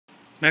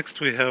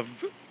Next we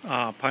have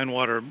pine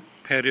water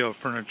patio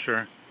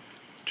furniture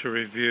to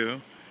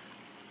review.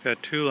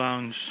 Got 2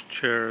 lounge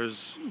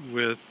chairs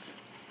with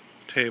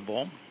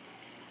table.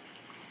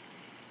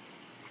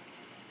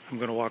 I'm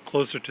going to walk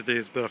closer to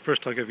these, but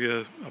first I'll give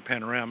you a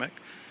panoramic.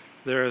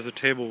 There is a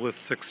table with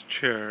 6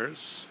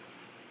 chairs.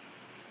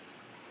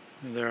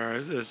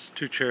 There's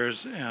 2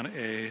 chairs and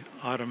a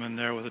ottoman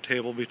there with a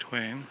table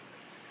between.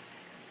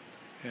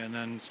 And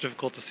then it's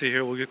difficult to see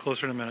here, we'll get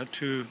closer in a minute.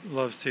 2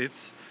 love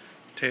seats,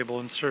 table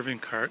and serving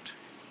cart.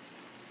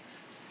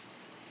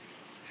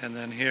 And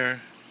then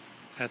here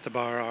at the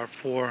bar are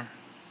 4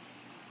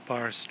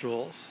 bar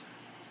stools.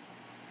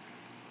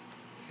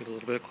 Get a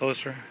little bit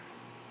closer.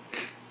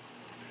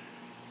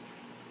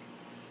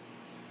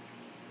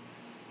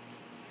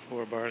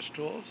 Four bar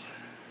stools.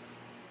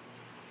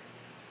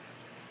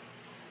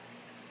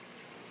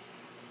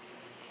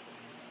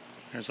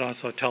 There's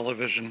also a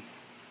television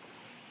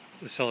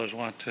the sellers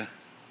want to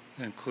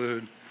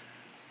include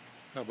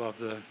above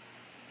the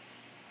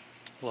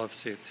love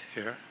seats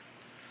here.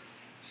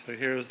 So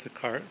here's the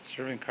cart,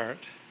 serving cart.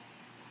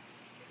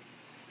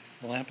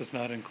 The lamp is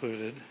not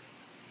included.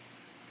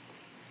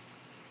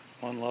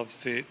 1 love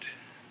seat.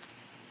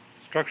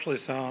 Structurally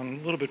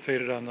sound, a little bit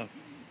faded on the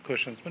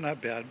cushions, but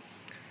not bad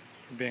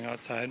for being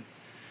outside.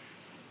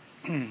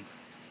 And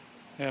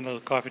a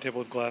coffee table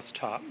with glass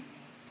top.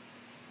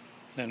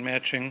 Then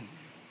matching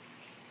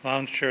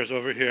lounge chairs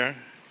over here.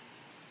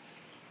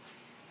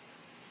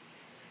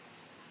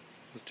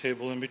 The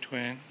table in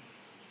between.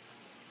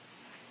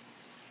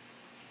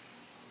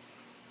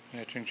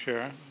 Matching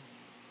chair.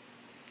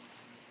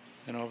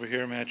 And over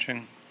here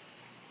matching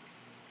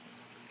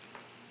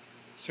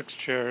 6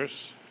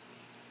 chairs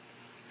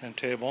and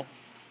table.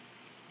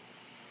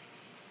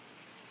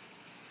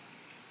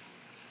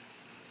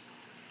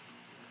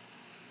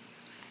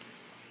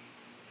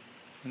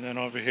 And then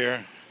over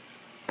here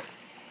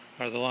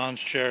are the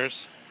lounge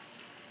chairs.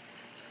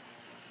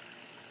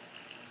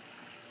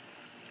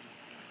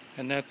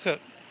 And that's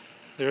it.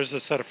 There's a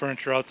set of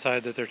furniture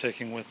outside that they're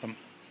taking with them.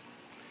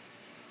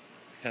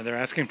 And their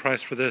asking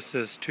price for this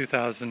is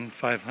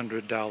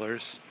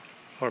 $2,500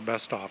 or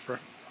best offer.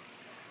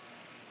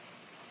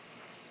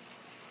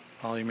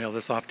 I'll email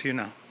this off to you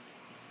now.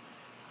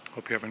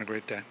 Hope you're having a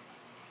great day.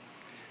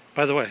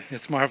 By the way,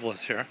 it's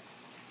marvelous here.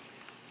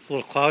 It's a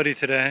little cloudy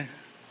today.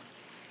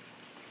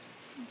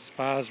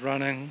 Spa's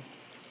running.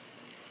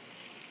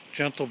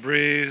 Gentle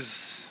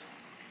breeze.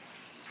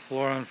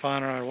 Flora and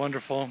fauna are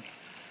wonderful.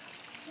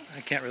 I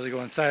can't really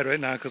go inside right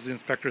now because the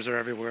inspectors are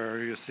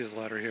everywhere. You'll see his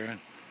ladder here, and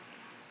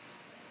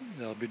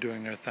they'll be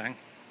doing their thing.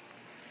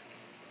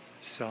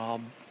 So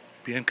I'll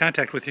be in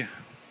contact with you.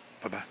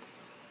 Bye-bye.